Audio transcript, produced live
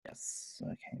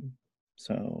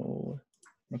So,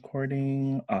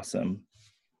 recording, awesome.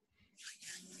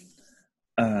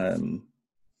 Sorry,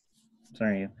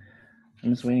 I'm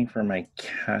just waiting for my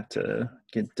cat to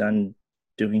get done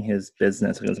doing his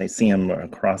business because I see him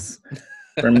across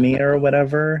from me or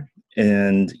whatever.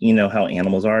 And you know how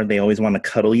animals are, they always want to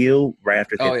cuddle you right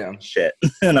after they take shit.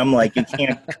 And I'm like, you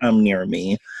can't come near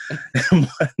me.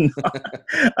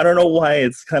 I don't know why.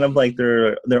 It's kind of like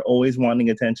they're always wanting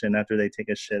attention after they take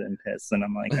a shit and piss. And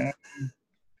I'm like,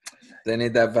 They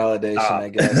need that validation, I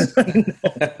guess.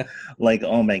 Like,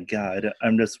 oh my God,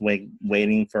 I'm just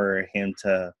waiting for him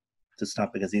to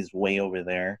stop because he's way over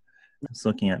there. Just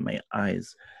looking at my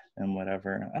eyes and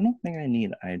whatever. I don't think I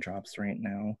need eye drops right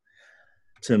now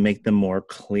to make them more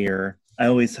clear. I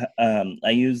always I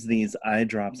use these eye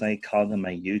drops. I call them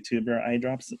my YouTuber eye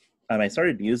drops. I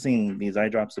started using these eye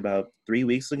drops about 3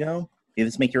 weeks ago. They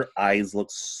just make your eyes look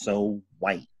so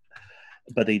white,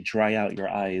 but they dry out your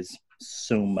eyes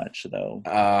so much though.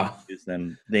 Use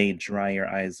them. They dry your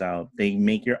eyes out. They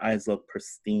make your eyes look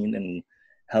pristine and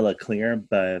hella clear,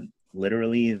 but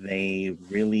literally they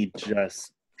really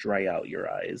just dry out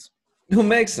your eyes. Who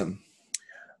makes them?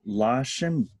 Lush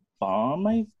and Balm,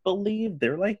 I believe.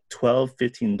 They're like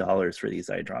 $12-$15 for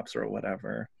these eye drops or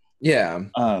whatever. Yeah.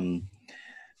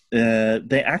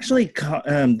 They actually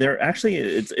they're actually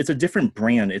it's a different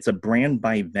brand. It's a brand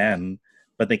by them,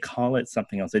 but they call it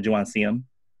something else. Did you want to see them?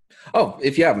 Oh,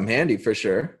 if you have them handy, for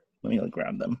sure. Let me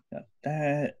grab them.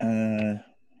 That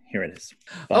here it is.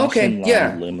 Okay,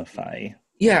 yeah. Lumify.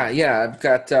 Yeah. I've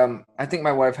got. I think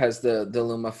my wife has the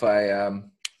Lumify.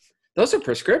 Those are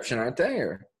prescription, aren't they?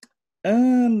 Or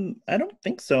I don't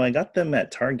think so. I got them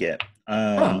at Target.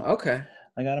 Okay.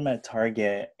 I got them at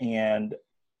Target, and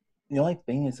the only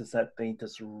thing is that they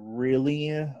just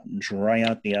really dry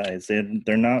out the eyes.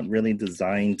 They're not really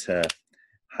designed to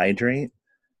hydrate.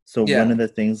 So one of the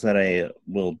things that I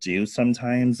will do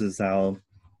sometimes is I'll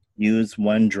use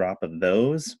one drop of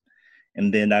those,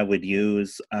 and then I would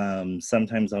use,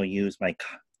 sometimes I'll use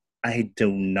I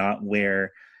do not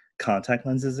wear contact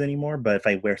lenses anymore, but if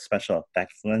I wear special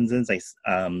effects lenses,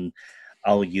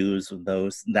 I'll use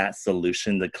that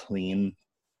solution to clean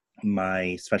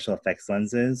my special effects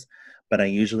lenses, but I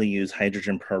usually use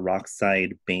hydrogen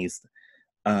peroxide based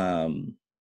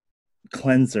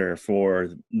cleanser for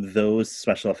those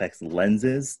special effects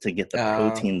lenses to get the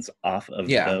proteins off of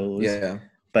those. Yeah.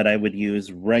 But I would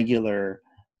use regular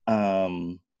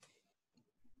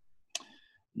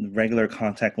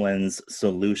contact lens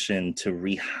solution to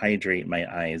rehydrate my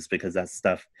eyes because that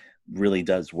stuff really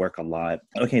does work a lot.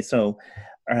 Okay, so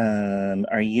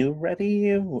are you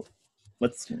ready?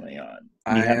 What's going on?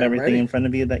 Do you have everything ready in front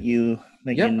of you that you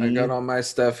need? I got all my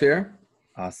stuff here.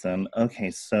 Awesome. Okay,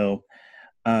 so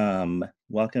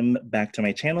welcome back to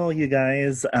my channel, you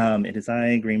guys. It is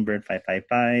I,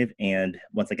 Greenbird555, and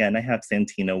once again, I have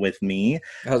Santino with me,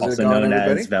 also known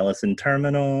as Velocin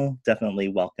Terminal. Definitely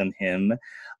welcome him.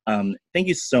 Thank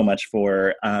you so much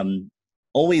for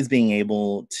always being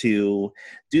able to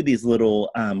do these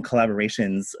little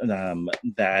collaborations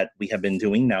that we have been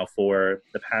doing now for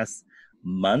the past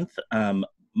month and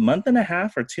a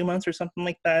half or 2 months or something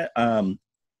like that.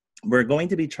 We're going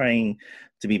to be trying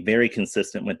to be very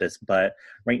consistent with this, but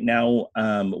right now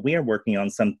we are working on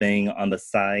something on the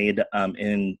side,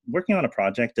 and working on a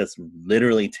project just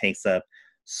literally takes up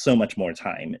so much more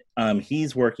time.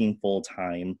 He's working full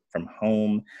time from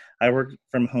home. I work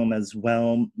from home as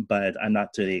well, but I'm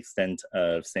not to the extent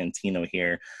of Santino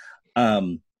here.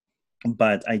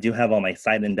 But I do have all my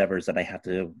side endeavors that I have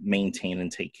to maintain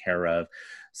and take care of.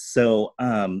 So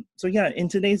yeah, in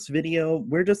today's video,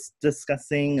 we're just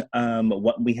discussing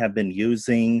what we have been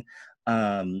using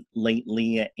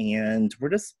lately, and we're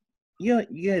just, you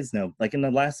guys know, like in the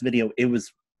last video, it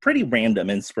was pretty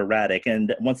random and sporadic.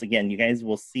 And once again, you guys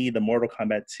will see the Mortal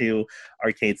Kombat 2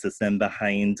 arcade system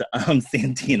behind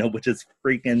Santino, which is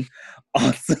freaking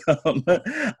awesome.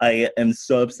 I am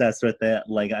so obsessed with it.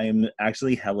 Like, I'm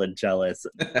actually hella jealous.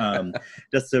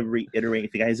 Just to reiterate,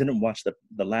 if you guys didn't watch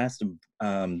the last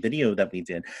video that we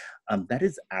did, that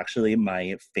is actually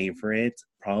my favorite,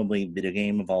 probably, video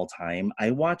game of all time. I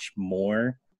watch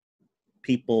more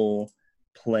people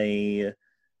play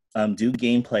do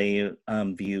gameplay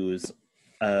views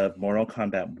of Mortal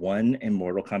Kombat 1 and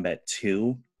Mortal Kombat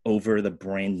 2 over the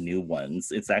brand new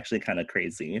ones. It's actually kind of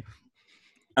crazy.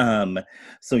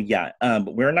 So yeah,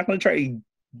 we're not going to try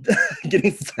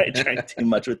getting sidetracked too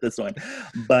much with this one,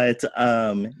 but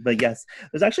yes,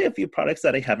 there's actually a few products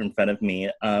that I have in front of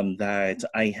me that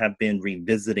I have been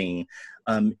revisiting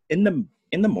in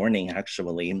the morning,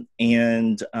 actually,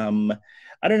 and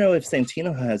I don't know if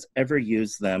Santino has ever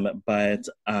used them, but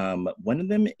one of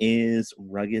them is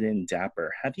Rugged and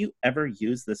Dapper. Have you ever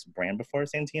used this brand before,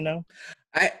 Santino?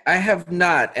 I have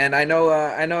not, and I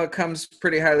know it comes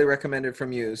pretty highly recommended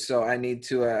from you, so I need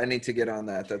to get on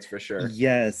that. That's for sure.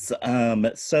 Yes.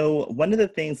 So one of the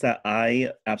things that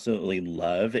I absolutely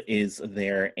love is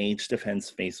their Age Defense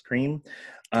face cream.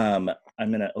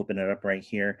 I'm gonna open it up right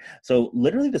here. So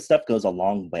literally the stuff goes a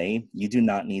long way. You do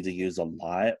not need to use a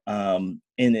lot.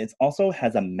 And it also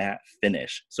has a matte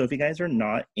finish. So if you guys are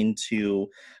not into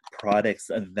products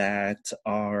that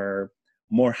are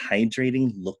more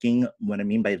hydrating looking, what I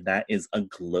mean by that is a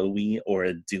glowy or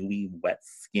a dewy wet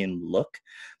skin look.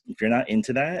 If you're not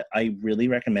into that, I really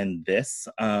recommend this.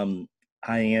 And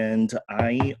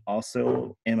I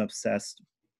also am obsessed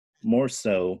more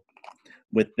so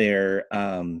with their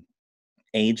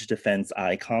Age Defense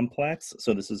Eye Complex.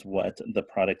 So this is what the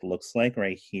product looks like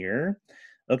right here.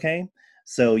 Okay,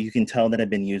 so you can tell that I've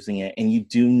been using it, and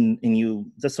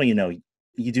just so you know,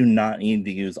 you do not need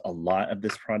to use a lot of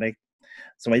this product.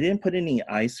 So I didn't put any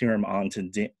eye serum on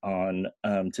today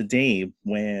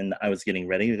when I was getting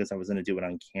ready because I was going to do it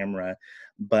on camera.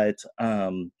 But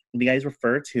if you guys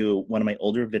refer to one of my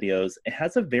older videos, it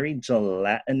has a very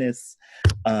gelatinous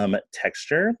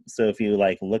texture. So if you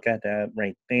like look at that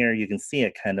right there, you can see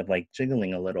it kind of like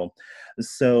jiggling a little.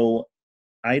 So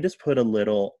I just put a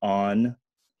little on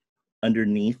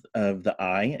underneath of the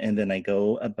eye, and then I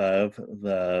go above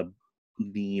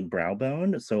the brow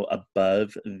bone, so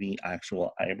above the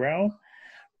actual eyebrow.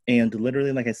 And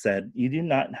literally, like I said, you do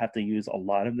not have to use a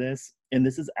lot of this. And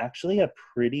this is actually a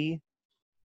pretty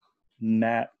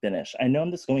matte finish. I know I'm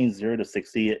just going 0 to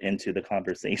 60 into the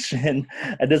conversation.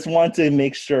 I just want to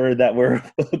make sure that we're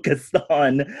focused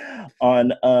on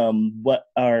what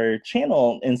our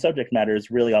channel and subject matter is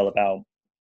really all about.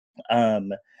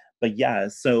 Um, but yeah,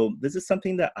 so this is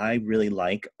something that I really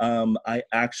like. I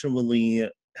actually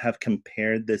have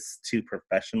compared this to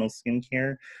professional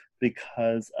skincare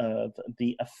because of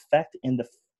the effect and the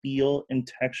feel and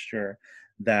texture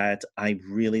that I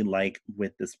really like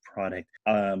with this product.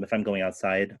 If I'm going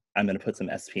outside, I'm going to put some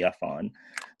SPF on.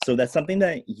 So that's something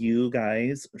that you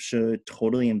guys should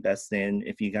totally invest in.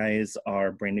 If you guys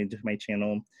are brand new to my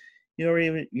channel, you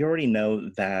already know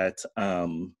that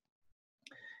I'm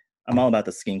all about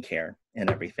the skincare and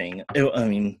everything. I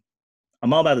mean,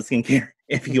 I'm all about the skincare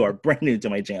if you are brand new to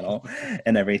my channel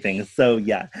and everything. So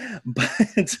yeah,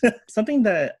 but something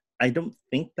that I don't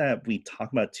think that we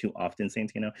talk about too often,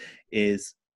 Santino,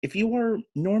 is if you are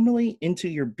normally into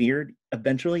your beard,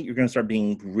 eventually you're going to start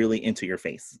being really into your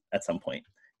face at some point.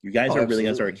 You guys Oh, are really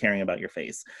going to start absolutely. caring about your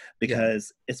face Yeah.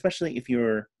 because, especially if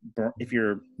you're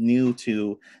new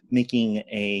to making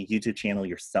a YouTube channel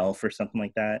yourself or something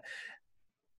like that,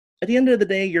 at the end of the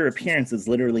day, your appearance is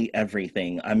literally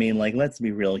everything. I mean, like, let's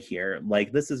be real here.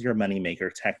 Like, this is your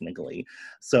moneymaker, technically.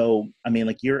 So, I mean,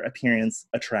 like, your appearance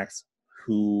attracts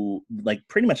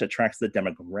pretty much attracts the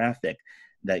demographic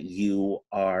that you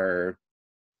are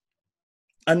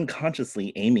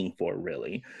unconsciously aiming for,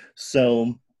 really.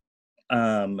 So,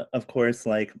 of course,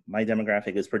 like, my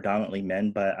demographic is predominantly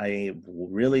men, but I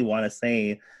really want to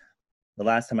say the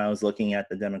last time I was looking at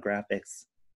the demographics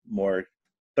more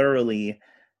thoroughly,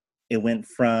 it went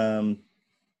from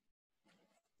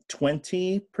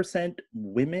 20%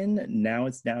 women. Now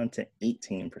it's down to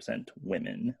 18%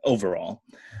 women overall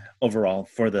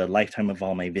for the lifetime of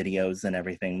all my videos and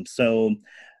everything. So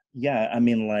yeah, I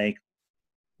mean, like,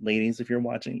 ladies, if you're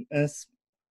watching this,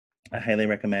 I highly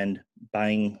recommend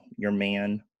buying your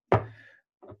man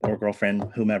or girlfriend,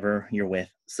 whomever you're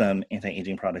with, some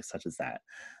anti-aging products such as that.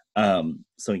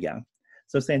 So yeah.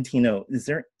 So Santino, is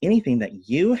there anything that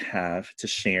you have to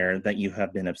share that you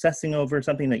have been obsessing over,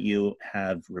 something that you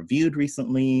have reviewed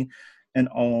recently and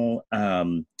all?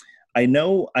 I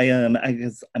know I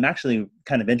guess I'm actually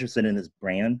kind of interested in this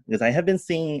brand because I have been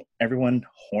seeing everyone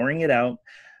whoring it out.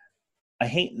 I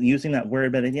hate using that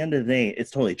word, but at the end of the day,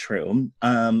 it's totally true.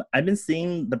 I've been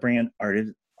seeing the brand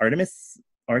Artemis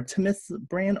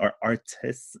brand or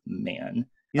Artis Man.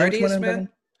 You know which one Artiest I'm man. talking?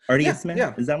 Yeah, Artius Man?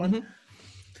 yeah. Is that one? Hmm.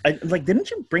 I like.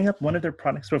 Didn't you bring up one of their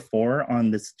products before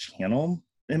on this channel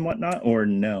and whatnot, or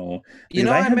no? You Because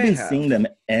know, I I have may been seeing have. them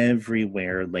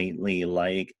everywhere lately.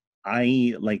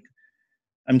 I like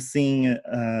I'm seeing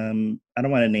I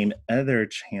don't want to name other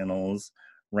channels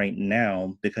right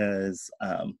now because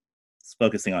it's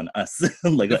focusing on us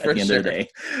like at For the end of the sure. day.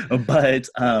 But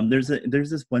there's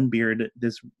this one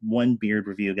beard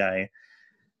review guy.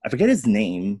 I forget his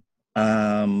name.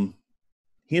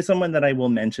 He is someone that I will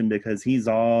mention because he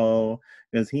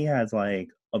has like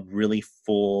a really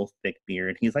full, thick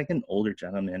beard. He's like an older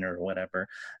gentleman or whatever.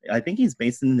 I think he's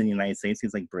based in the United States.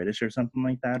 He's like British or something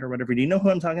like that or whatever. Do you know who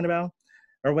I'm talking about?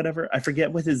 Or whatever. I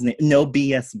forget what his name. No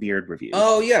BS Beard Reviews.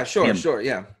 Oh yeah, sure, Him. sure,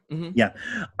 yeah. Mm-hmm. Yeah.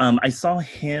 I saw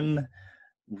him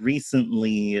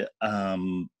recently.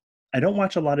 I don't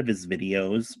watch a lot of his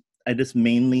videos. I just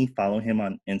mainly follow him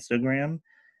on Instagram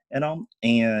and all.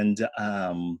 And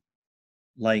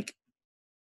like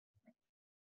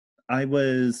I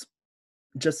was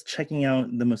just checking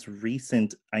out the most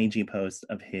recent IG post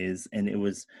of his, and it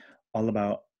was all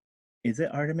about, is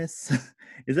it Artemis?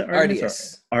 Is it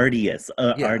Artemis Ardius. or Ardius?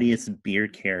 Yeah. Ardius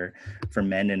beard care for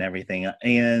men and everything.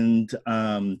 And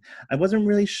I wasn't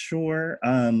really sure.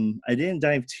 I didn't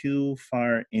dive too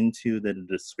far into the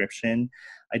description.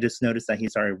 I just noticed that he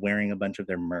started wearing a bunch of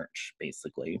their merch,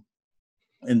 basically.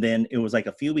 And then it was like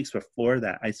a few weeks before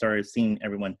that, I started seeing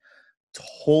everyone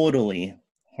totally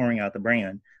whoring out the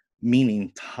brand,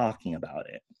 meaning talking about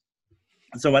it.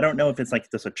 So I don't know if it's like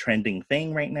just a trending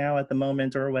thing right now at the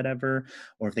moment or whatever,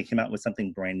 or if they came out with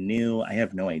something brand new. I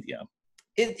have no idea.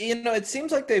 It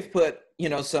seems like they've put,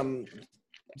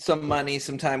 some money,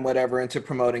 some time, whatever, into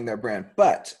promoting their brand.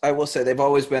 But I will say they've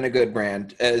always been a good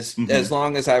brand as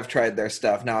long as I've tried their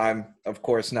stuff. Now I'm of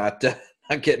course not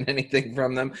not getting anything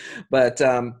from them, but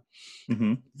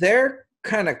their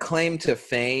kind of claim to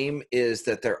fame is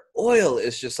that their oil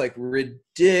is just like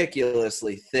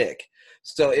ridiculously thick.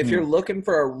 So if you're looking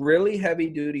for a really heavy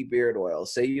duty beard oil,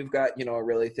 say you've got, a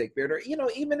really thick beard, or,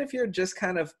 even if you're just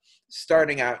kind of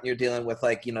starting out and you're dealing with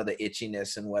like, the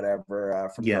itchiness and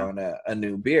whatever from growing a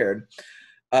new beard,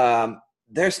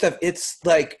 their stuff, it's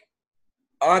like,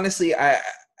 honestly, I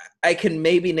can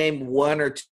maybe name one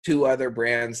or two other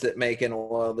brands that make an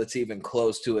oil that's even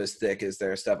close to as thick as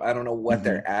their stuff. I don't know what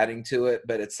they're adding to it,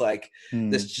 but it's like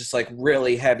this just like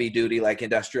really heavy duty, like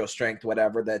industrial strength,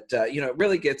 whatever, that, it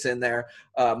really gets in there.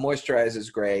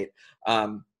 Moisturizes great.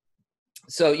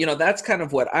 So, that's kind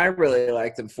of what I really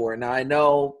like them for. Now I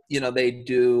know, they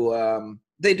do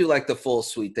like the full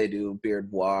suite. They do beard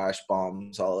wash,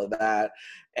 balms, all of that.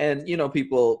 And,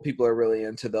 people are really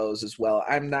into those as well.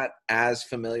 I'm not as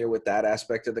familiar with that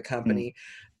aspect of the company.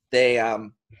 They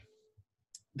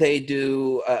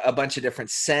do a bunch of different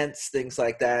scents, things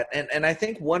like that. And I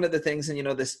think one of the things,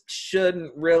 and, this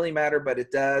shouldn't really matter, but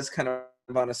it does kind of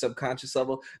on a subconscious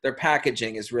level, their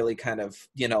packaging is really kind of,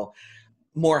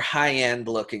 more high-end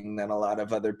looking than a lot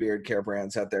of other beard care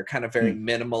brands out there, kind of very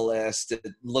minimalist. It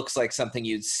looks like something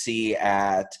you'd see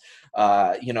at,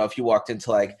 if you walked into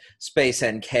like Space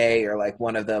NK or like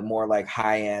one of the more like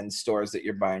high-end stores that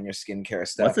you're buying your skincare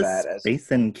stuff at.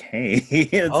 Space NK?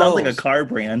 It sounds like a car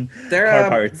brand. Car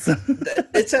parts.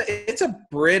 It's a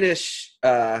British,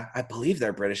 I believe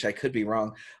they're British. I could be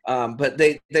wrong. But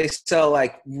they sell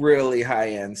like really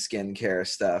high-end skincare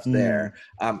stuff there.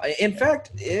 In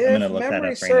fact, if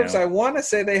memory serves, I want to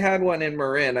say they had one in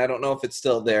Marin. I don't know if it's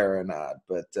still there or not,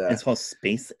 but it's called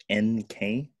Space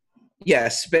NK. Yeah,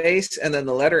 Space and then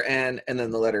the letter N and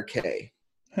then the letter K.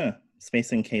 Huh.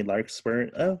 Space NK Larkspur.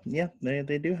 Oh yeah,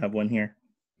 they do have one here.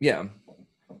 Yeah.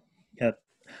 Yeah.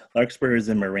 Larkspur is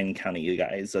in Marin County, you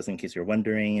guys, just in case you're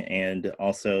wondering. And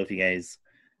also, if you guys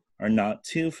are not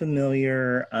too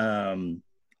familiar,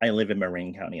 I live in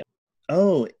Marin County.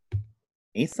 Oh,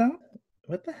 Aesop?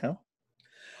 What the hell?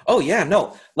 Oh yeah,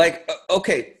 no, like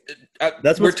okay,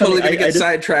 we're totally gonna get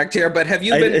sidetracked here. But have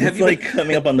you been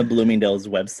coming up on the Bloomingdale's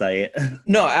website?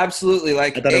 No, absolutely.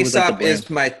 Like Aesop is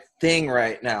my thing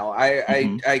right now.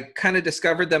 I kind of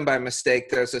discovered them by mistake.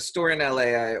 There's a store in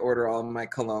LA I order all my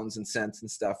colognes and scents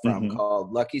and stuff from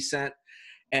called Lucky Scent,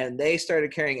 and they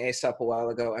started carrying Aesop a while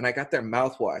ago. And I got their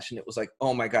mouthwash, and it was like,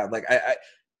 oh my god, like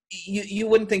you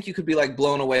wouldn't think you could be like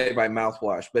blown away by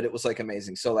mouthwash, but it was like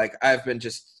amazing. So like I've been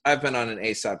on an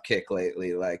Aesop kick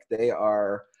lately. Like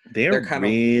they're kind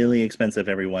really expensive,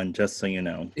 everyone, just so you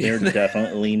know. They're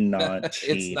definitely not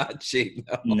cheap. It's not cheap.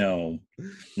 No,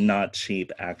 not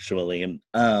cheap actually.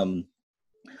 I've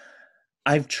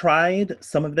tried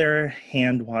some of their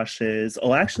hand washes.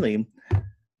 Oh, actually,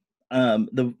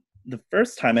 the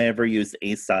first time I ever used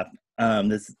Aesop,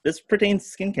 this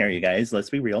pertains to skincare, you guys,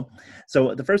 let's be real.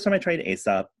 So the first time I tried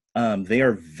Aesop, they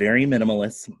are very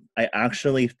minimalist. I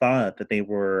actually thought that they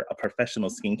were a professional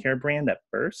skincare brand at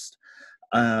first.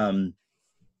 I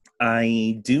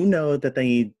do know that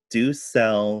they do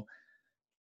sell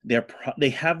they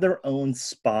have their own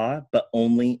spa, but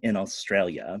only in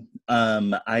Australia.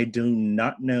 I do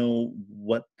not know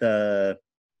what the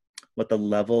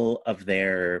level of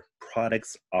their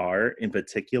products are in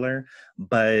particular,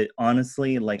 but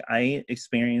honestly, like I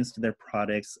experienced their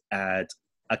products at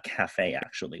a cafe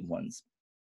actually once.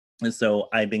 And so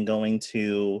I've been going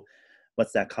to,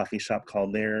 what's that coffee shop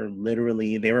called there?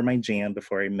 Literally, they were my jam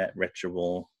before I met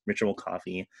Ritual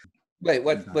Coffee. Wait,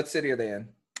 what city are they in?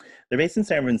 They're based in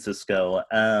San Francisco.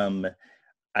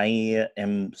 I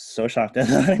am so shocked that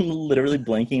I'm literally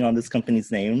blanking on this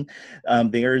company's name.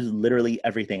 There's literally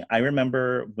everything. I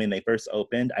remember when they first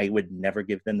opened, I would never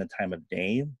give them the time of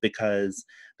day because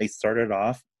they started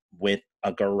off with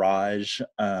a garage,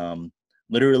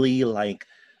 literally like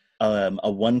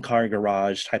a one-car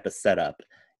garage type of setup.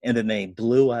 And then they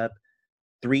blew up.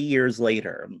 3 years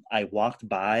later, I walked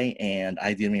by and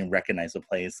I didn't even recognize the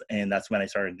place. And that's when I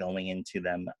started going into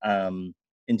them,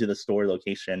 into the store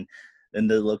location. And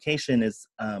the location is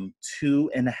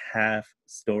 2.5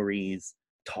 stories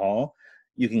tall.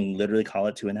 You can literally call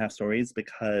it 2.5 stories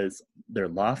because their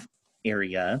loft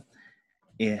area,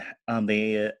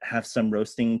 they have some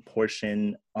roasting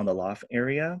portion on the loft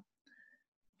area,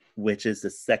 which is the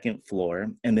second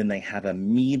floor. And then they have a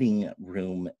meeting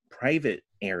room private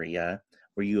area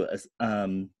where you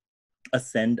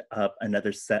ascend up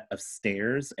another set of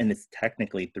stairs, and it's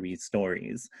technically 3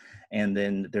 stories. And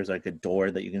then there's like a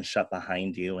door that you can shut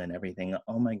behind you and everything.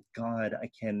 Oh my God, I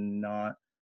cannot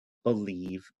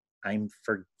believe I'm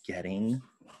forgetting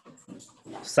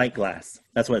Sight Glass.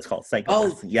 That's what it's called, Sight Glass.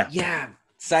 Oh, yeah.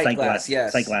 Sight Glass,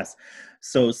 yes. Sight Glass.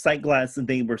 So Sight Glass,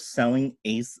 they were selling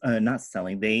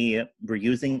they were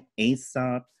using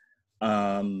Aesop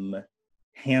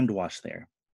hand wash there.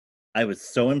 I was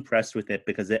so impressed with it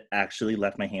because it actually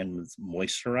left my hands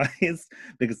moisturized.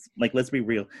 Because, like, let's be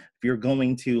real. If you're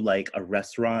going to, like, a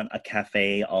restaurant, a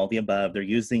cafe, all the above, they're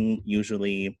using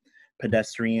usually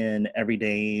pedestrian,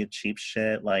 everyday, cheap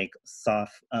shit, like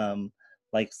soft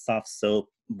soap,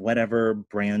 whatever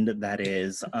brand that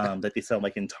is, that they sell,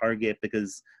 like, in Target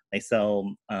because they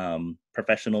sell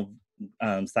professional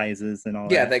sizes and all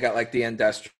that. Yeah, they got like the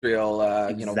industrial,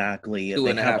 exactly.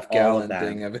 2.5 gallon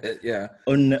thing of it. Yeah.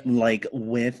 Like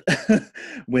with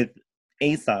with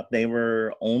Aesop, they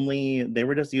were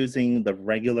just using the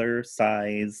regular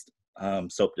sized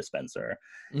soap dispenser,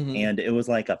 and it was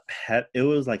like a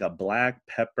black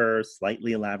pepper,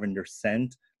 slightly lavender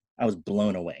scent. I was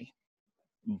blown away.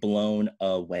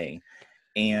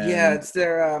 And yeah, it's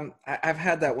their I've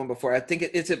had that one before. I think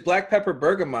it's a black pepper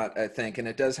bergamot, I think, and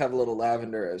it does have a little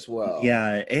lavender as well.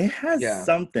 Yeah, it has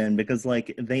something because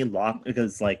like they lock,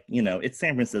 because like, you know, it's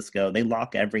San Francisco, they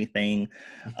lock everything.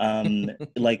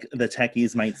 Like the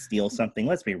techies might steal something.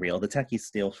 Let's be real, the techies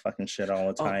steal fucking shit all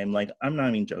the time. Like, I'm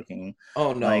not even joking.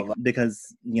 Oh no. Like,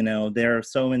 because, you know, they're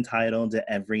so entitled to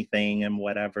everything and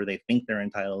whatever, they think they're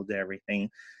entitled to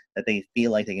everything, that they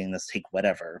feel like they can just take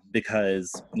whatever.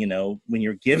 Because, you know, when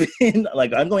you're given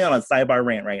like, I'm going on a sidebar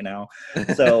rant right now.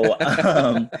 So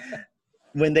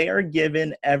when they are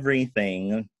given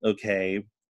everything, okay,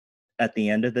 at the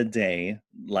end of the day,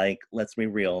 like, let's be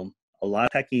real, a lot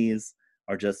of techies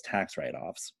are just tax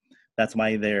write-offs. That's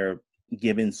why they're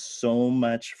given so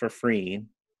much for free,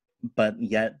 but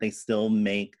yet they still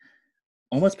make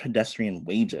almost pedestrian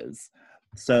wages.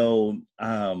 So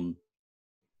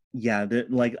yeah,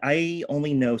 like, I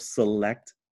only know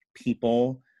select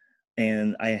people,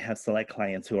 and I have select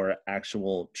clients who are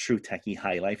actual true techie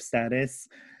high life status.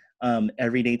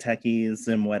 Everyday techies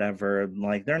and whatever,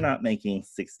 like, they're not making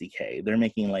 60K, they're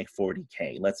making like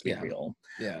 40K, let's be real.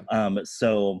 Yeah.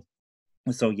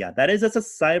 So yeah, that is just a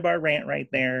sidebar rant right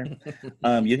there.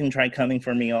 You can try coming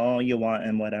for me all you want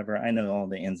and whatever. I know all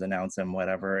the ins and outs and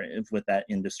whatever with that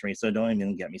industry, so don't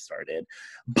even get me started.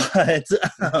 But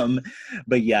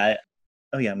yeah.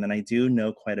 Oh yeah, and then I do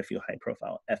know quite a few high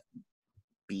profile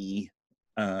FB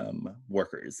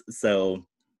workers. So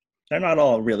they're not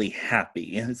all really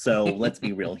happy. So let's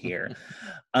be real here.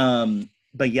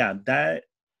 But yeah, that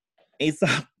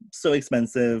Aesop, so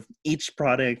expensive. Each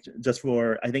product, just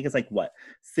for, I think it's like, what,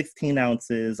 16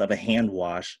 ounces of a hand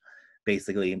wash,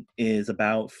 basically, is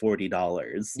about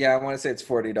 $40. Yeah, I want to say it's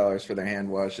 $40 for their hand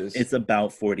washes. It's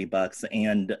about $40.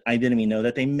 And I didn't even know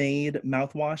that they made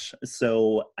mouthwash.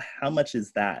 So how much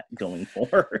is that going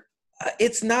for?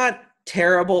 It's not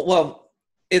terrible. Well,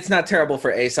 it's not terrible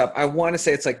for Aesop. I want to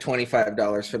say it's like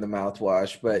 $25 for the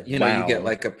mouthwash, but you know, you get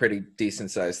like a pretty decent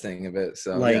sized thing of it.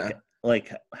 So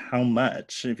like how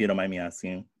much, if you don't mind me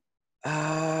asking?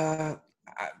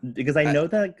 Because I know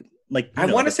that, like, I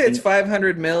want to say it's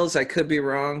 500 mils. I could be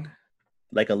wrong.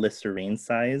 Like a Listerine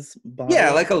size bottle? Yeah,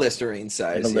 like a Listerine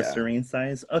size. Like a Listerine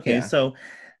size? Okay, so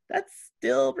that's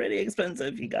still pretty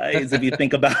expensive, you guys, if you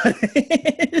think about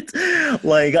it.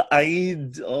 Like,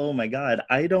 oh my God,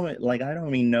 I don't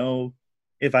even know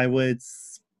if I would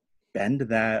spend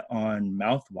that on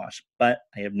mouthwash, but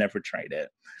I have never tried it.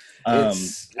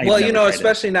 Well, you know,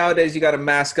 especially nowadays, you got to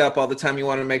mask up all the time. You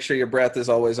want to make sure your breath is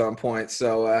always on point.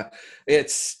 So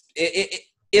it's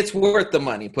worth the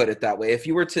money, put it that way. If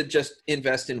you were to just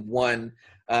invest in one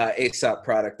Aesop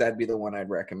product, that'd be the one I'd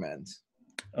recommend.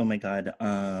 Oh my God.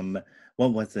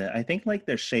 What was it? I think like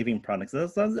their shaving products. I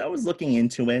was looking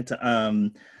into it.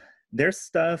 Their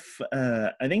stuff,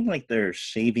 I think like their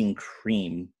shaving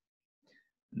cream,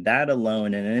 that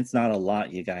alone, and it's not a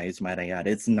lot, you guys, might I add.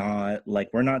 It's not like,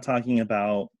 we're not talking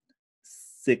about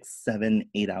 6, 7,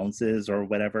 8 ounces or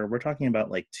whatever. We're talking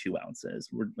about like 2 ounces.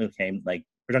 We're talking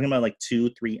about like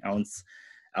 2-3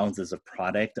 ounces of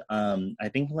product. I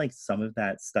think like some of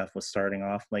that stuff was starting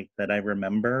off like that I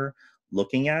remember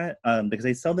looking at, because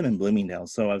they sell them in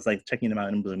Bloomingdale's. So I was like checking them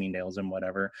out in Bloomingdale's and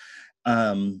whatever.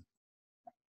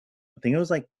 I think it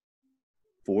was like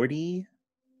 40,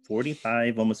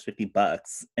 45, almost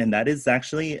 $50. And that is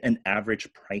actually an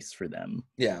average price for them.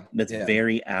 Yeah. That's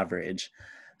very average.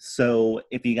 So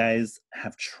if you guys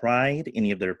have tried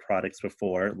any of their products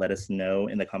before, let us know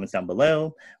in the comments down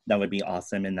below. That would be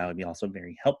awesome. And that would be also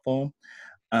very helpful.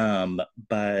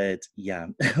 But yeah,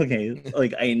 okay.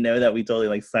 Like, I know that we totally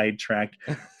like sidetracked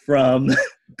from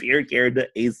beard care to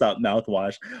Aesop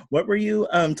mouthwash. What were you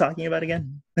talking about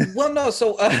again? Well, no.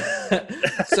 So I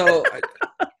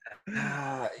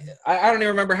don't even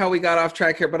remember how we got off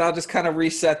track here, but I'll just kind of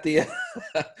reset the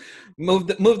move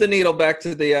the needle back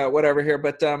to the whatever here.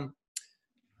 But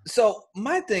so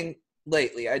my thing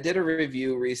lately, I did a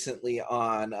review recently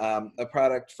on a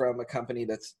product from a company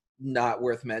that's not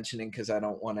worth mentioning because I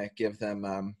don't want to give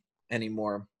them any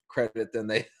more credit than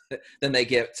they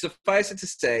get. Suffice it to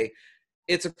say,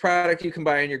 it's a product you can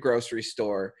buy in your grocery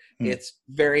store. It's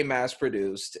very mass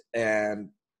produced, and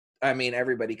I mean,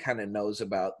 everybody kind of knows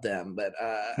about them, but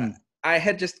I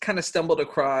had just kind of stumbled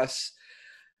across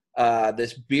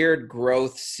this beard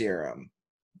growth serum.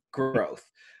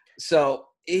 So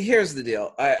here's the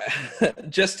deal.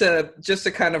 Just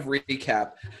to kind of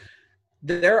recap,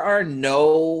 there are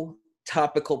no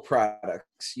topical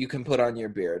products you can put on your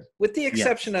beard, with the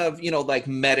exception of, you know, like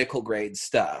medical grade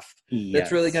stuff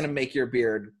that's really going to make your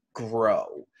beard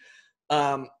grow.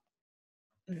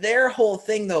 Their whole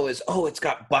thing, though, is, it's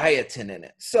got biotin in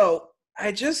it. So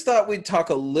I just thought we'd talk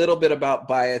a little bit about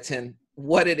biotin,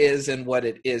 what it is and what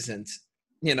it isn't,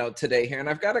 you know, today here. And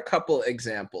I've got a couple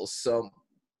examples. So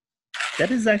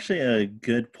that is actually a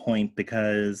good point,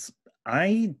 because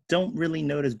I don't really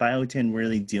notice biotin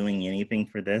really doing anything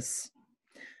for this,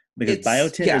 because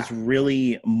biotin is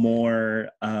really more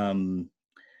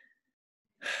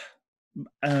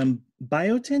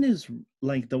biotin is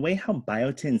like, the way how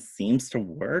biotin seems to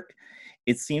work,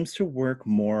 it seems to work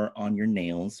more on your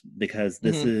nails, because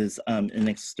this is an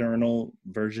external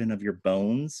version of your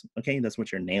bones. Okay, that's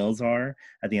what your nails are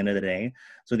at the end of the day.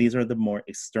 So these are the more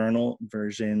external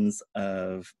versions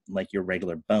of like your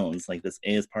regular bones. Like, this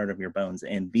is part of your bones,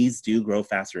 and these do grow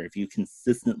faster if you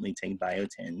consistently take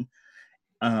biotin.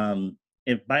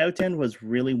 If biotin was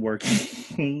really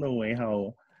working the way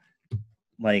how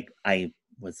like I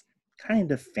was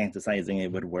kind of fantasizing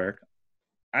it would work,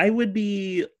 I would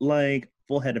be like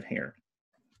full head of hair.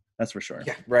 That's for sure.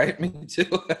 Yeah, right. Me too.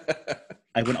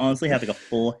 I would honestly have like a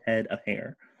full head of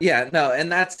hair. Yeah, no,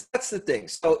 and that's the thing.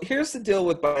 So here's the deal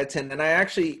with biotin, and I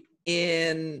actually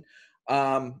in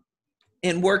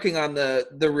working on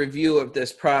the review of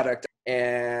this product,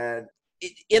 and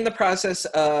in the process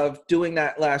of doing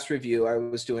that last review, I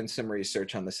was doing some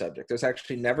research on the subject. There's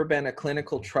actually never been a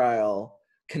clinical trial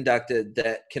conducted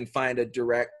that can find a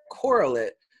direct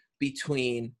correlate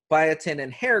between biotin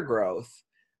and hair growth,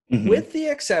 with the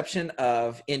exception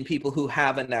of in people who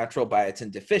have a natural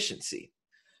biotin deficiency.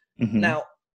 Now,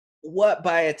 what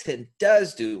biotin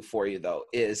does do for you, though,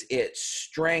 is it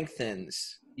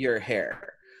strengthens your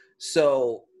hair.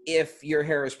 So if your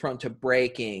hair is prone to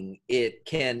breaking, it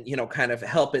can, you know, kind of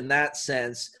help in that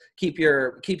sense, keep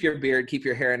your beard, keep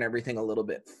your hair and everything a little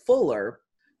bit fuller,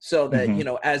 so that, you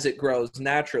know, as it grows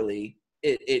naturally,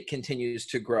 it continues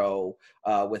to grow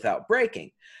without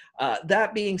breaking.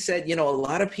 That being said, you know, a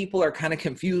lot of people are kind of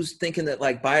confused, thinking that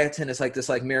like biotin is like this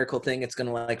like miracle thing. It's going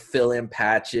to like fill in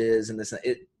patches and this.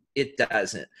 It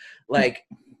doesn't. Like,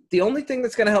 the only thing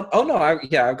that's going to help. Oh no, I've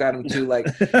got them too. Like,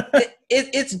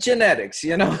 it's genetics.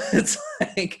 You know, it's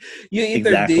like you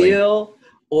either deal,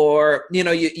 or, you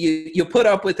know, you put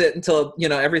up with it until, you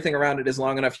know, everything around it is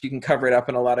long enough. You can cover it up,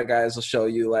 and a lot of guys will show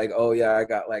you like, oh yeah, I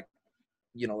got like,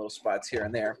 you know, little spots here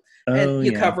and there, and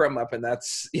you cover them up, and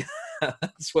that's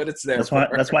that's what it's there for.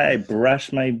 That's why I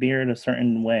brush my beard a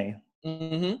certain way.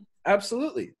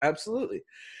 Absolutely.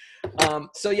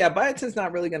 So yeah, biotin's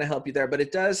not really going to help you there, but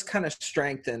it does kind of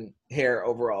strengthen hair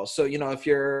overall. So, you know, if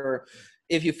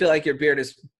you feel like your beard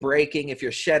is breaking, if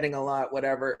you're shedding a lot,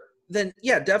 whatever, then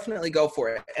yeah, definitely go for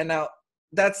it. And now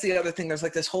that's the other thing. There's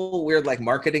like this whole weird like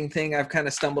marketing thing I've kind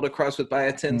of stumbled across with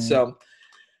biotin. So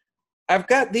I've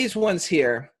got these ones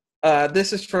here.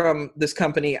 This is from this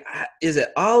company. Is it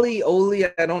Oli?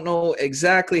 I don't know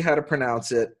exactly how to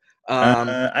pronounce it.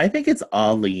 I think it's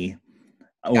Ollie.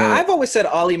 I've always said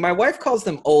Ollie. My wife calls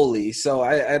them Oli, so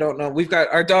I don't know. We've got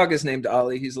our dog is named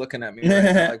Ollie. He's looking at me right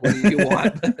now, like, what do you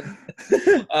want?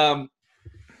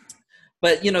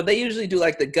 But you know, they usually do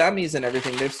like the gummies and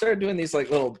everything. They've started doing these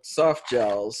like little soft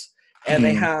gels, and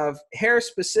they have hair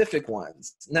specific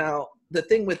ones. Now, the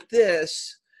thing with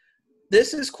this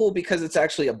is cool because it's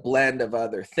actually a blend of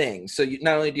other things. So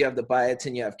not only do you have the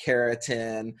biotin, you have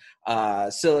keratin,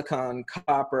 silicone,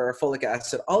 copper, folic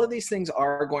acid. All of these things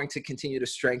are going to continue to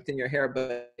strengthen your hair,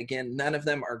 but again, none of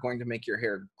them are going to make your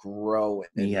hair grow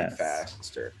any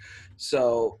faster.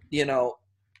 So, you know,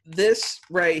 this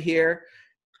right here,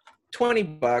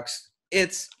 $20.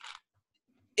 It's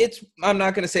I'm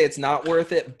not going to say it's not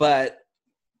worth it, but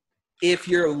if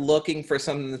you're looking for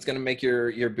something that's going to make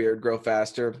your beard grow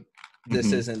faster,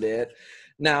 this isn't it.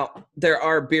 Now, there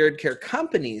are beard care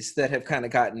companies that have kind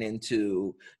of gotten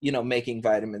into, you know, making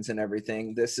vitamins and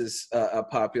everything. This is a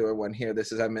popular one here.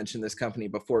 This is, I mentioned this company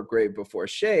before, Grave Before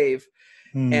Shave.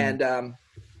 And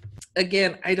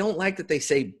again, I don't like that they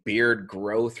say beard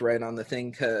growth right on the thing,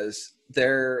 because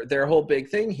their whole big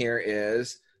thing here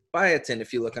is biotin.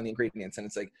 If you look on the ingredients, and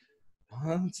it's like,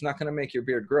 it's not going to make your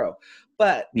beard grow.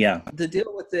 But the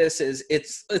deal with this is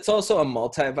it's also a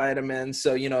multivitamin.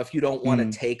 So, you know, if you don't want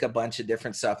to take a bunch of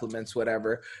different supplements,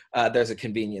 whatever, there's a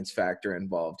convenience factor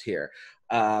involved here.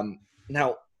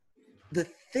 Now, the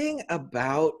thing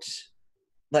about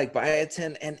like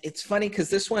biotin, and it's funny because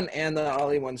this one and the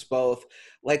Ollie ones both,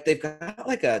 like they've got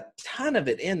like a ton of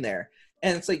it in there.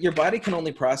 And it's like your body can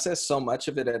only process so much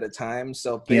of it at a time.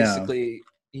 So basically,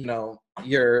 you know,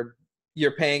 you're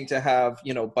paying to have,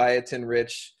 you know, biotin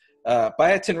rich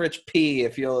pee,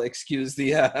 if you'll excuse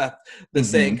the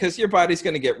saying, because your body's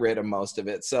going to get rid of most of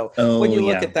it. So when you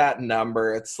look at that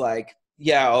number, it's like,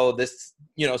 this,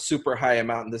 you know, super high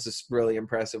amount, and this is really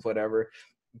impressive, whatever.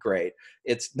 Great.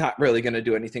 It's not really going to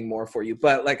do anything more for you.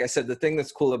 But like I said, the thing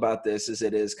that's cool about this is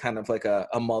it is kind of like a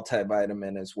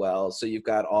multivitamin as well. So you've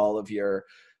got all of your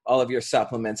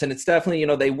supplements, and it's definitely, you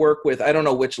know, they work with, I don't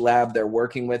know which lab they're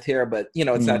working with here, but you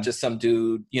know, it's not just some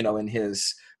dude, you know, in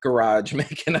his garage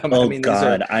making them. I mean,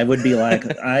 God, I would be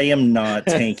like, I am not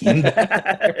taking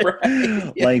that.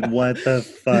 Right, like, what the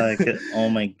fuck? Oh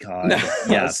my God.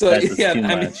 No, so, that's too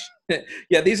much.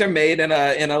 These are made in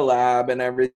a lab and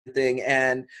everything,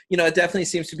 and you know, it definitely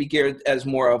seems to be geared as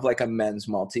more of like a men's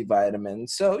multivitamin.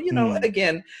 So, you know,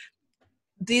 again,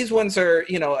 these ones are,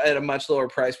 you know, at a much lower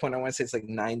price point. I want to say it's like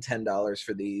 $9-10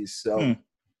 for these. So,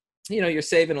 you know, you're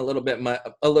saving a little bit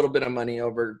of money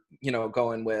over, you know,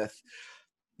 going with,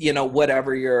 you know,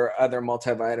 whatever your other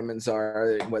multivitamins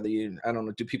are. Whether you, I don't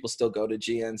know, do people still go to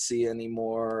GNC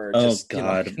anymore? Or just,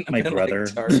 God, you know, my brother,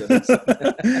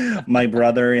 my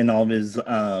brother and all of his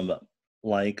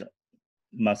like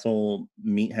muscle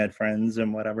meathead friends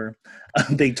and whatever,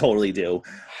 they totally do.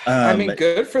 I mean,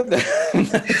 good for them.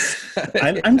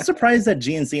 I'm surprised that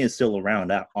GNC is still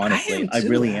around. Honestly, I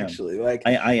really am. Actually, like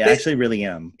I actually really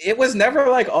am. It was never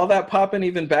like all that popping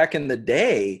even back in the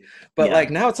day, but like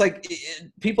now it's like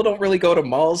people don't really go to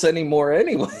malls anymore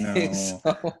anyway. No,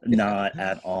 so, not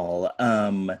at all.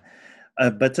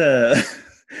 But to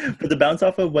bounce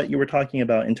off of what you were talking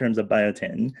about in terms of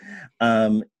biotin,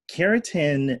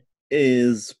 keratin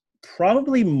is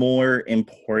probably more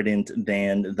important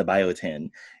than the biotin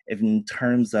in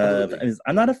terms of.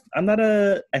 I'm not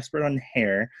a expert on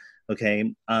hair, okay,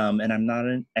 and I'm not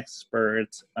an expert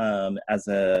as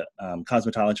a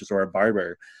cosmetologist or a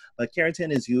barber, but keratin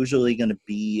is usually going to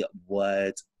be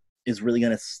what is really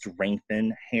going to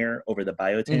strengthen hair over the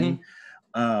biotin.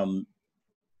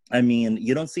 I mean,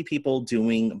 you don't see people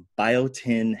doing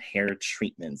biotin hair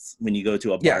treatments when you go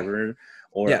to a barber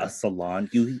or a salon.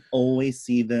 You always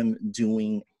see them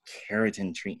doing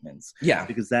keratin treatments.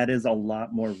 Because that is a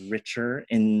lot more richer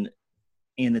and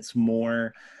it's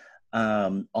more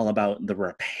all about the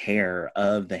repair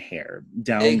of the hair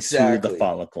down to the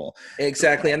follicle.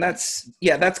 Exactly. And that's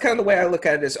kind of the way I look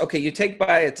at it is, okay, you take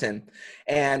biotin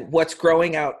and what's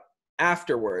growing out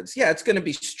afterwards, it's going to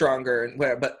be stronger and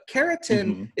whatever, but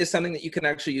keratin is something that you can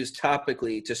actually use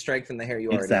topically to strengthen the hair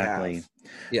you already have.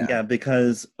 Yeah,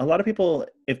 because a lot of people,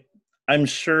 I'm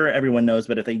sure everyone knows,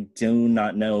 but if they do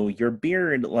not know, your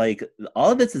beard, like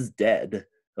all of this is dead.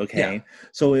 Okay. Yeah.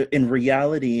 So in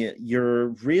reality, you're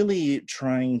really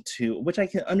trying to, which I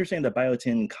can understand the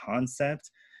biotin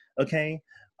concept. Okay.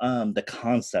 The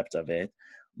concept of it,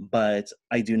 but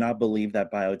I do not believe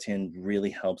that biotin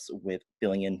really helps with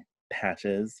filling in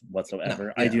patches whatsoever.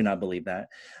 No, yeah. I do not believe that.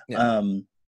 Yeah.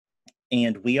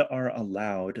 And we are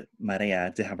allowed, might I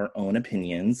add, to have our own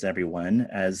opinions, everyone,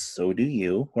 as so do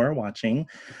you who are watching.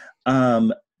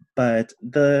 But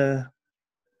the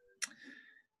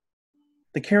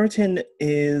keratin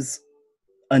is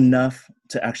enough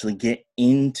to actually get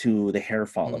into the hair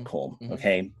follicle, mm-hmm.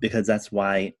 Okay? Because that's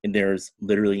why there's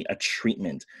literally a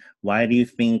treatment. Why do you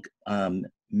think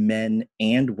men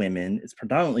and women, it's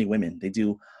predominantly women, they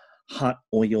do hot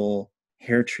oil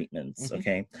hair treatments, mm-hmm.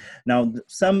 Okay? Now,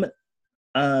 some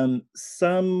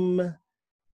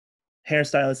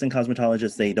hairstylists and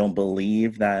cosmetologists, they don't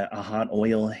believe that a hot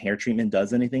oil hair treatment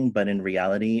does anything, but in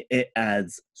reality, it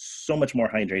adds so much more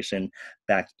hydration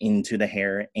back into the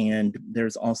hair. And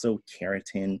there's also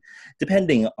keratin,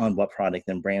 depending on what product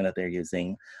and brand that they're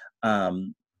using.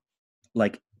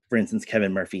 Like, for instance,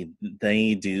 Kevin Murphy,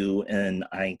 they do an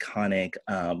iconic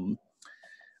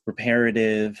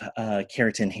reparative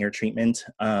keratin hair treatment.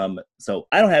 So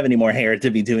I don't have any more hair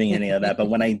to be doing any of that, but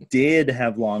when I did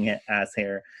have long ass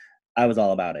hair, I was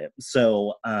all about it.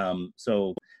 So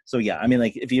yeah, I mean,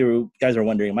 like, if you guys are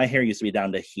wondering, my hair used to be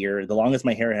down to here. The longest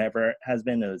my hair ever has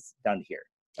been is down to here.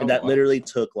 And that literally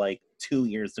took like 2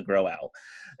 years to grow out.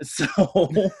 So,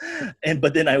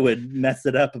 but then I would mess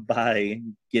it up by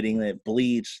getting it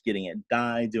bleached, getting it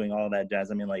dyed, doing all that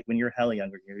jazz. I mean, like, when you're hella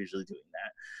younger, you're usually doing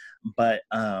that.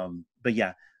 But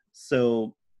yeah,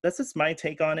 so that's just my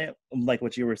take on it. Like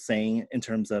what you were saying in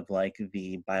terms of like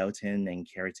the biotin and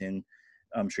keratin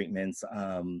treatments.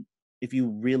 If you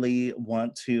really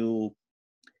want to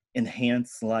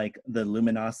enhance like the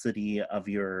luminosity of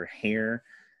your hair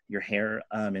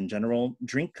in general,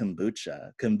 drink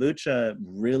kombucha. Kombucha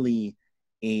really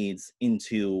aids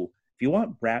into, if you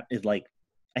want like,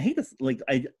 I hate this, like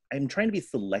I'm trying to be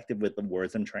selective with the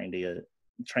words I'm trying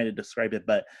to describe it,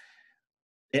 but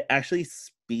it actually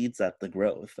speeds up the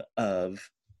growth of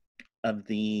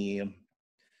the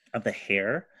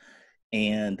hair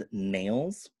and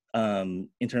nails in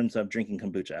terms of drinking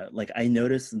kombucha. Like, I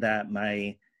noticed that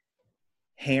my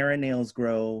hair and nails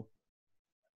grow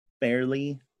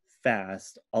fairly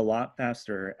fast, a lot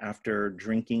faster after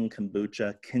drinking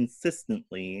kombucha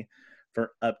consistently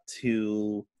for up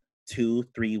to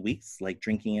 2-3 weeks, like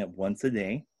drinking it once a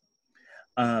day.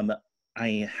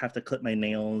 I have to clip my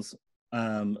nails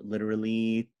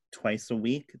literally twice a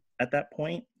week at that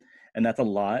point, and that's a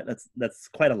lot. That's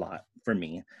quite a lot for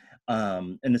me.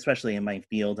 And especially in my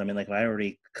field, I mean, like, I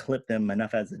already clip them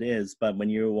enough as it is, but when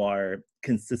you are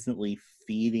consistently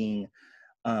feeding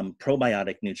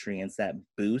probiotic nutrients that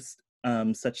boost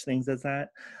such things as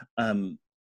that,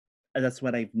 that's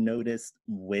what I've noticed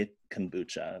with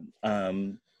kombucha.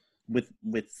 With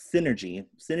Synergy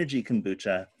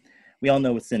kombucha, we all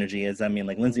know what Synergy is. I mean,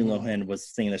 like, Lindsay Lohan was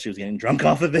saying that she was getting drunk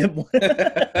off of it.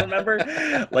 Remember?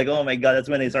 Like, oh my God, that's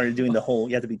when they started doing the whole,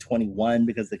 you have to be 21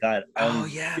 because they got all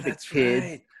these stupid kids,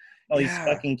 right. All these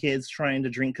fucking kids trying to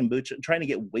drink kombucha, trying to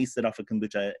get wasted off of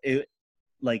kombucha.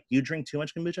 Like, you drink too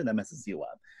much kombucha, that messes you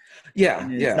up. Yeah,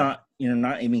 and it's not, you're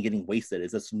not even getting wasted.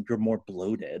 It's just you're more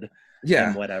bloated. Yeah,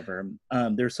 and whatever.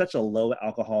 There's such a low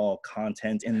alcohol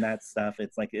content in that stuff.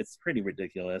 It's like, it's pretty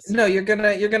ridiculous. No, you're gonna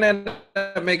end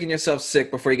up making yourself sick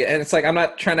before you get. And it's like, I'm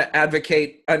not trying to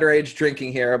advocate underage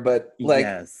drinking here, but like,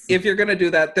 if you're gonna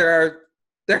do that, there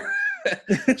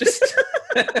just.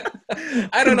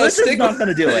 I don't know. Kombucha's not going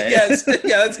to do it.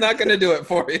 Yeah, it's not going to do it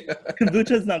for you.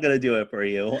 Kombucha's not going to do it for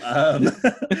you.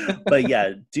 But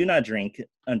yeah, do not drink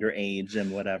underage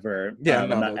and whatever. Yeah, I'm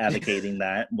not advocating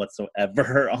that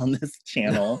whatsoever on this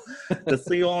channel, just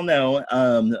so you all know.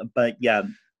 But yeah,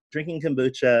 drinking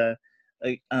kombucha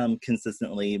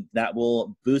consistently, that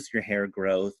will boost your hair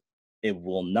growth. It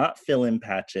will not fill in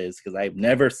patches, because I've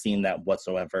never seen that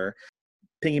whatsoever.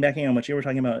 Piggybacking on what you were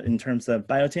talking about in terms of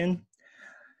biotin,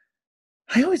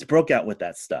 I always broke out with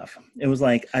that stuff. It was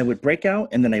like, I would break out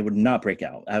and then I would not break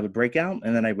out. I would break out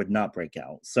and then I would not break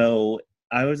out. So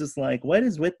I was just like, what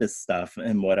is with this stuff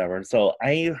and whatever. So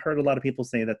I heard a lot of people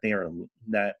say that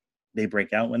they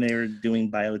break out when they're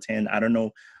doing biotin. I don't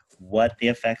know what the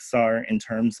effects are in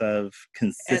terms of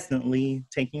consistently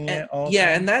taking it all.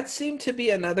 Yeah, and that seemed to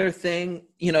be another thing,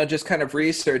 just kind of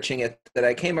researching it, that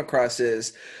I came across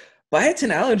is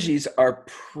biotin allergies are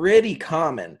pretty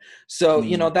common. So,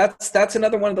 that's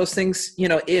another one of those things,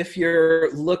 if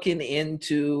you're looking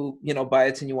into,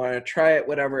 biotin, you want to try it,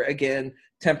 whatever, again,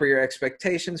 temper your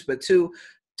expectations, but two,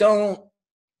 don't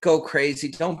go crazy.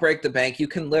 Don't break the bank. You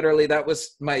can literally, that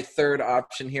was my third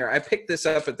option here. I picked this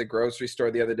up at the grocery store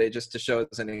the other day just to show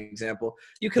as an example.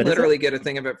 You can literally get a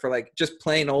thing of it for like just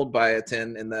plain old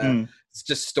biotin in the, it's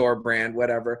just store brand,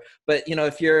 whatever. But you know,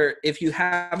 if you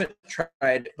haven't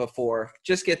tried before,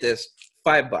 just get this,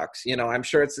 $5. You know, I'm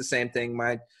sure it's the same thing.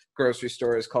 My grocery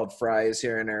store is called Fry's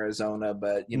here in Arizona,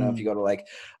 but you know, if you go to like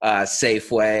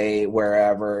Safeway,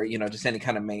 wherever, you know, just any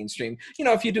kind of mainstream, you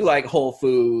know, if you do like Whole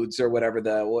Foods or whatever,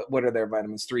 what are their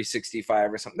vitamins,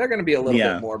 365 or something, they're going to be a little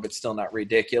bit more, but still not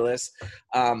ridiculous.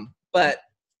 But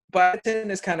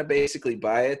biotin is kind of basically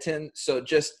biotin, so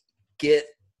just get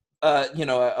you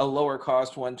know, a lower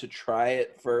cost one to try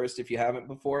it first if you haven't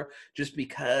before, just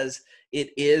because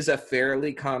it is a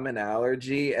fairly common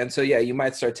allergy. And so, yeah, you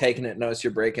might start taking it, notice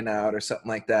you're breaking out or something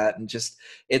like that. And just,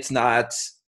 it's not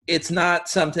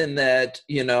something that,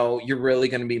 you know, you're really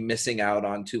going to be missing out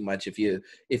on too much if you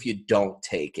don't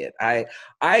take it.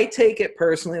 I take it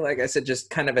personally, like I said, just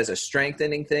kind of as a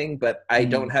strengthening thing, but I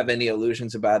don't have any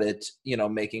illusions about it, you know,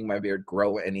 making my beard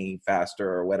grow any faster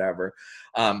or whatever.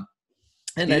 And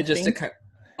then just to kind of,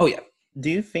 oh yeah. Do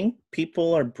you think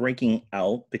people are breaking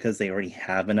out because they already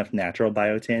have enough natural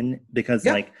biotin? Because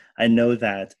like, I know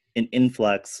that an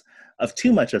influx of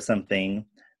too much of something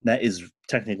that is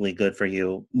technically good for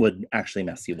you would actually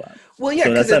mess you up. Well, yeah,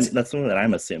 so that's something that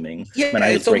I'm assuming. Yeah,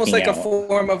 it's almost like a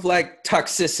form of like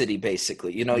toxicity,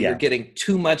 basically. You know, you're getting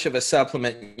too much of a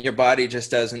supplement, your body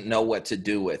just doesn't know what to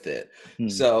do with it.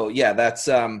 So yeah, that's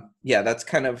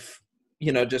kind of,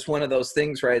 you know, just one of those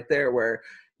things right there where,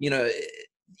 you know,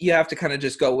 you have to kind of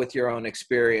just go with your own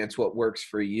experience, what works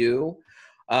for you.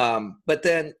 But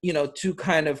then, you know, to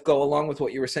kind of go along with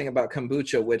what you were saying about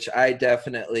kombucha, which I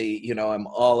definitely, you know, I'm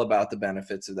all about the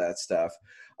benefits of that stuff.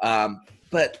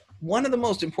 But one of the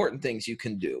most important things you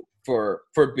can do for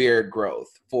beard growth,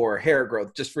 for hair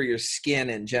growth, just for your skin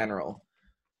in general,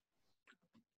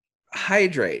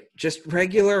 hydrate, just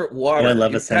regular water. Oh, I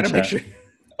love Essentia.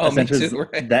 Me too,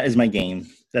 right? That is my game.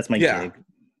 That's my gig.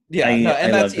 Yeah, I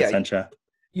love Essentia.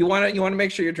 You want to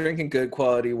make sure you're drinking good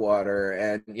quality water,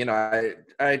 and you know,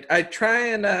 I try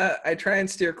and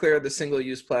steer clear of the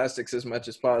single-use plastics as much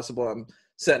as possible. I'm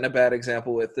setting a bad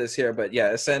example with this here, but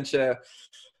yeah, Essentia,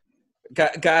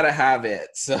 gotta have it.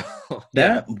 So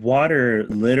that water,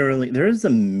 literally, there is a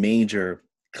major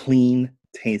clean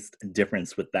taste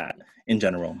difference with that in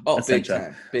general. Oh,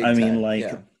 Essentia. Big time. I mean,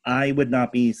 like, I would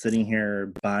not be sitting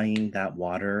here buying that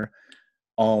water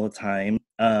all the time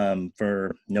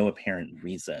for no apparent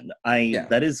reason.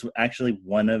 That is actually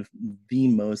one of the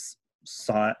most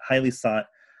highly sought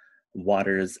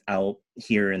waters out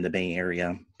here in the Bay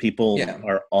Area. People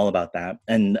are all about that,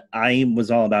 and I was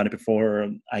all about it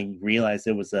before I realized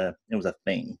it was a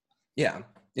thing. Yeah.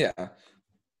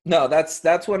 No,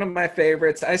 that's one of my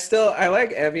favorites. I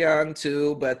like Evian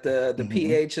too, but the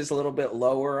pH is a little bit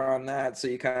lower on that, so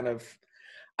you kind of,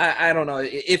 I don't know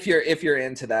if you're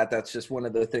into that. That's just one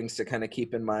of the things to kind of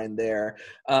keep in mind there.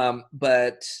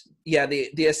 But yeah,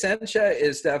 the Essentia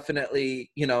is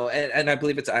definitely, you know, and I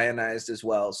believe it's ionized as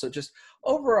well. So just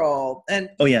overall,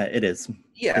 and oh yeah, it is.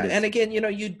 Yeah, and again, you know,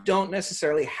 you don't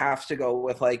necessarily have to go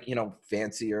with like, you know,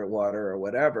 fancier water or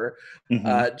whatever.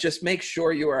 Just make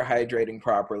sure you are hydrating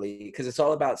properly, because it's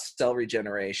all about cell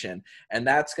regeneration, and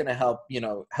that's going to help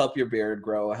your beard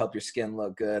grow, help your skin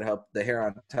look good, help the hair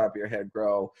on top of your head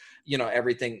grow, you know,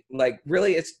 everything. Like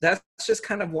really, that's just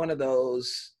kind of one of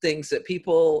those things that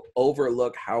people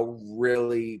overlook how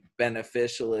really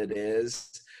beneficial it is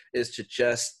to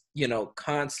just, you know,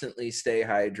 constantly stay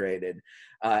hydrated.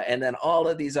 And then all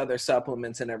of these other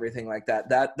supplements and everything like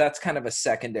that's kind of a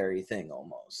secondary thing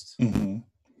almost.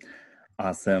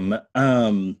 Awesome.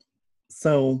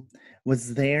 So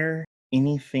was there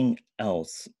anything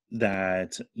else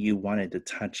that you wanted to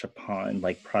touch upon,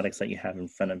 like products that you have in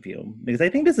front of you? Because I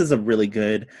think this is a really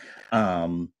good,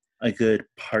 a good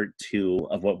part 2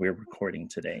 of what we're recording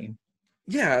today.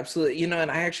 Yeah, absolutely. You know,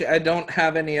 and I don't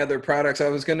have any other products. I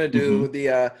was going to do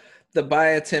the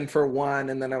biotin for one,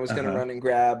 and then I was going to run and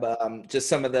grab just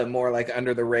some of the more like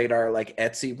under the radar, like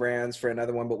Etsy brands for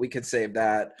another one, but we could save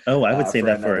that. Oh, I would save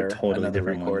that for a totally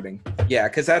different recording. Yeah,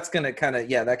 because that's going to kind of,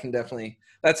 that can definitely,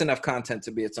 that's enough content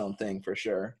to be its own thing for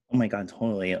sure. Oh my God,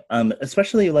 totally.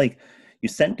 Especially like you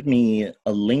sent me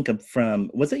a link from,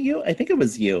 was it you? I think it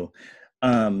was you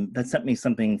that sent me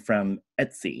something from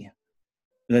Etsy.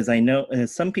 Because I know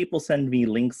some people send me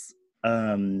links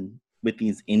with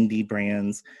these indie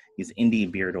brands, these indie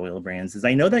beard oil brands. Is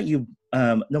I know that you,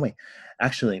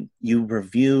 you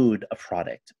reviewed a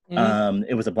product.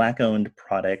 It was a Black-owned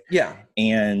product. Yeah.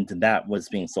 And that was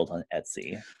being sold on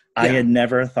Etsy. I Yeah. had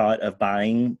never thought of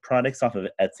buying products off of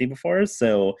Etsy before,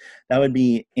 so that would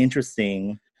be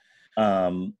interesting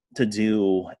to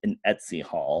do an Etsy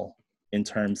haul in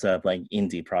terms of like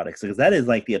indie products, because that is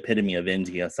like the epitome of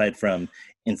indie aside from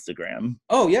Instagram.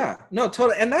 Oh yeah, no,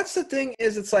 totally. And that's the thing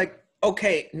is, it's like,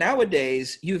 okay,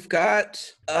 nowadays you've got.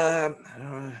 I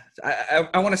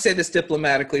want to say this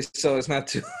diplomatically, so as not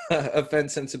to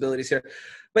offend sensibilities here,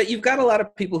 but you've got a lot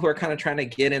of people who are kind of trying to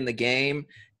get in the game,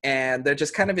 and they're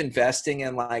just kind of investing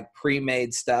in like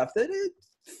pre-made stuff that is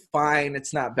fine,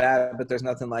 it's not bad, but there's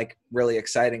nothing like really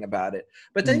exciting about it.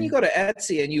 But then you Mm. go to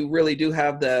Etsy and you really do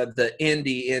have the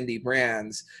indie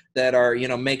brands that are, you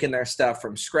know, making their stuff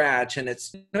from scratch, and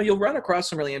it's, you know, you'll run across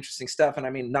some really interesting stuff. And I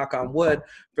mean, knock on wood,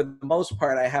 for the most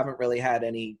part I haven't really had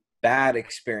any bad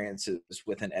experiences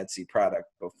with an Etsy product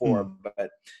before. Mm.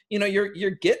 But you know, you're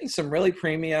getting some really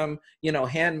premium, you know,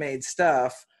 handmade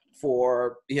stuff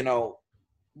for, you know,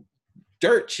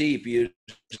 dirt cheap usually.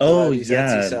 A lot Oh of these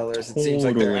Etsy yeah, sellers, it seems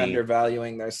like they're totally.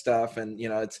 undervaluing their stuff, and you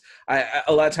know, it's I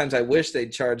a lot of times I wish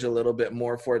they'd charge a little bit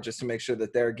more for it just to make sure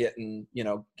that they're getting, you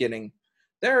know, getting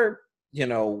their, you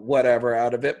know, whatever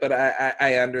out of it. But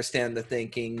I understand the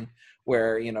thinking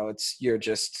where, you know, it's, you're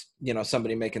just, you know,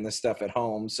 somebody making this stuff at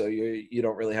home, so you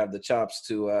don't really have the chops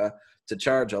to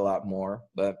charge a lot more.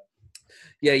 But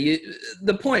yeah, you,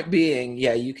 the point being,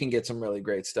 yeah, you can get some really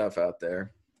great stuff out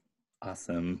there.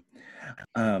 Awesome.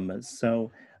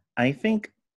 So I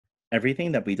think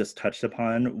everything that we just touched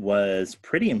upon was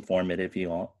pretty informative, you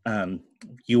all.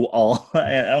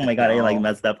 Oh my god, I like No.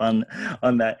 messed up on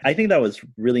that. I think that was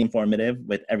really informative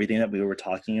with everything that we were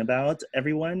talking about,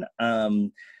 everyone.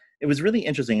 It was really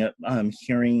interesting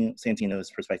hearing Santino's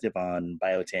perspective on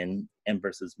biotin and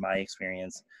versus my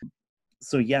experience.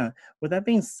 So yeah, with that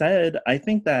being said, I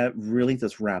think that really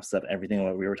just wraps up everything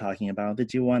what we were talking about.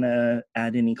 Did you want to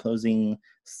add any closing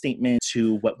statement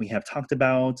to what we have talked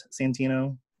about,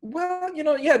 Santino? Well, you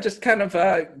know, yeah, just kind of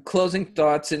closing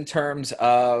thoughts in terms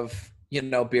of, you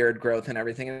know, beard growth and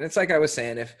everything. And it's like I was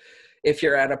saying, if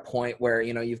you're at a point where,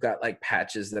 you know, you've got like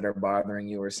patches that are bothering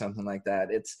you or something like that,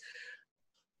 it's,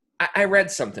 I read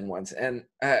something once, and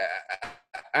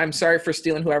I'm sorry for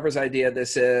stealing whoever's idea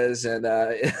this is, and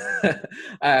uh,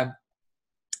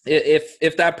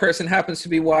 if that person happens to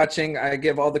be watching, I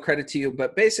give all the credit to you.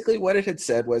 But basically what it had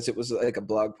said was, it was like a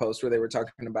blog post where they were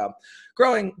talking about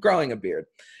growing a beard.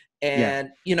 Yeah. And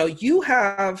you know, you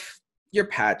have your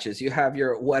patches, you have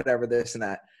your whatever, this and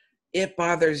that. It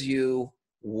bothers you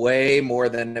way more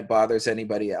than it bothers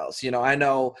anybody else. You know, I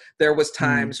know there was Mm.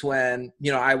 times when,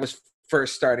 you know, I was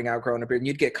first starting out growing a beard, and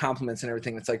you'd get compliments and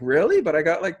everything. It's like, really? But I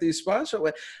got like these spots.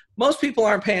 Most people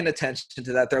aren't paying attention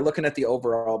to that. They're looking at the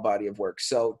overall body of work.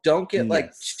 So don't get like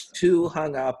Yes. too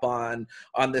hung up on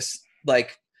this,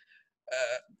 like,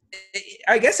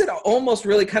 I guess it almost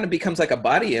really kind of becomes like a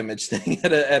body image thing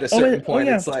at a certain Oh point.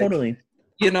 yeah, It's like, totally.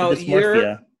 you know, you're,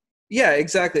 Dysmorphia. yeah,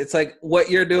 exactly. It's like, what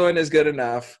you're doing is good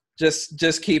enough.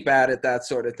 Just keep at it, that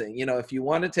sort of thing. You know, if you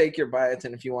want to take your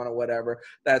biotin, if you want to whatever,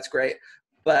 that's great.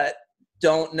 But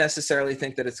don't necessarily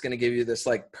think that it's going to give you this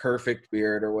like perfect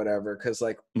beard or whatever, because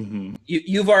like Hmm.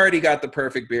 you've already got the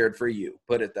perfect beard for you,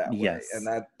 put it that way. And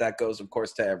Yes. that goes, of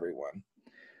course, to everyone.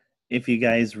 If you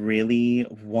guys really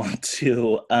want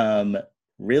to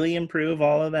really improve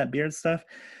all of that beard stuff,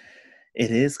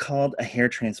 it is called a hair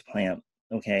transplant.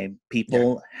 Okay. Yeah.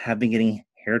 People have been getting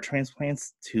hair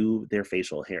transplants to their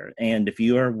facial hair. And if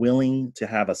you are willing to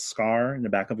have a scar in the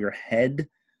back of your head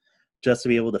just to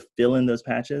be able to fill in those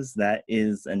patches, that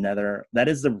is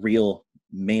the real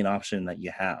main option that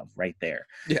you have right there.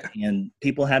 Yeah. And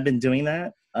people have been doing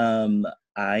that.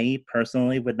 I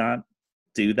personally would not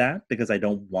do that because I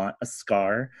don't want a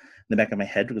scar in the back of my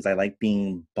head because I like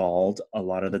being bald a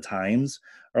lot of the times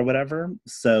or whatever.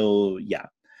 So yeah.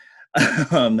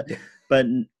 um, Yeah. but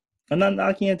I'm not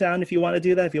knocking it down. If you want to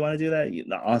do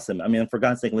that, awesome. I mean, for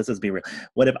God's sake, let's just be real.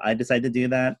 What if I decide to do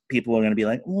that? People are going to be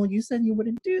like, well, you said you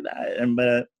wouldn't do that. And,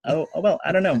 but, well,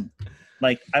 I don't know.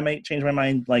 Like, I might change my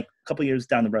mind like a couple years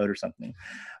down the road or something.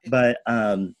 But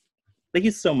thank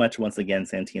you so much once again,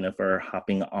 Santina, for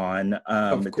hopping on.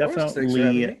 Of course. Thanks for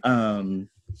having Definitely, me.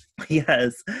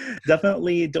 yes,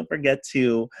 definitely don't forget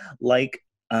to like,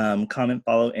 comment,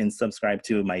 follow, and subscribe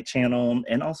to my channel.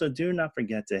 And also do not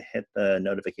forget to hit the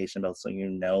notification bell so you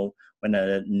know when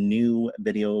a new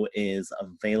video is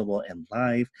available and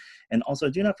live. And also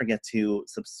do not forget to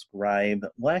subscribe.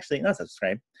 Well, actually, not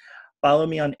subscribe. Follow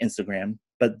me on Instagram,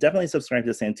 but definitely subscribe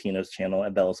to Santino's channel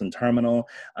at Bellison Terminal.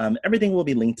 Everything will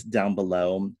be linked down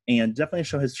below, and definitely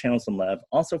show his channel some love.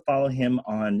 Also follow him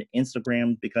on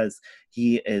Instagram because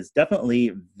he is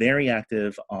definitely very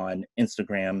active on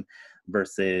Instagram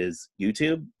versus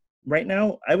YouTube. right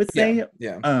now, I would Yeah, say.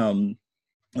 yeah.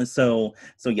 So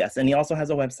yes, and he also has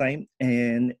a website,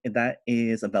 and that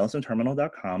is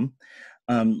bellisonterminal.com.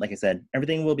 Like I said,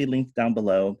 everything will be linked down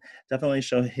below. Definitely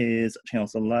show his channel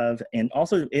some love. And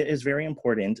also, it is very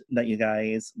important that you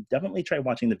guys definitely try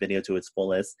watching the video to its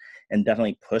fullest, and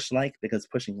definitely push like, because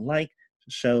pushing like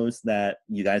shows that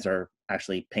you guys are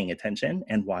actually paying attention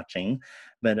and watching,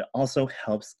 but it also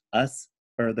helps us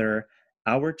further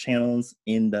our channels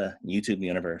in the YouTube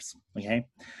universe. Okay.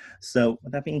 So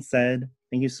with that being said,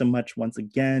 thank you so much once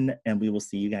again, and we will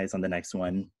see you guys on the next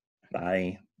one.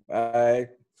 Bye. Bye.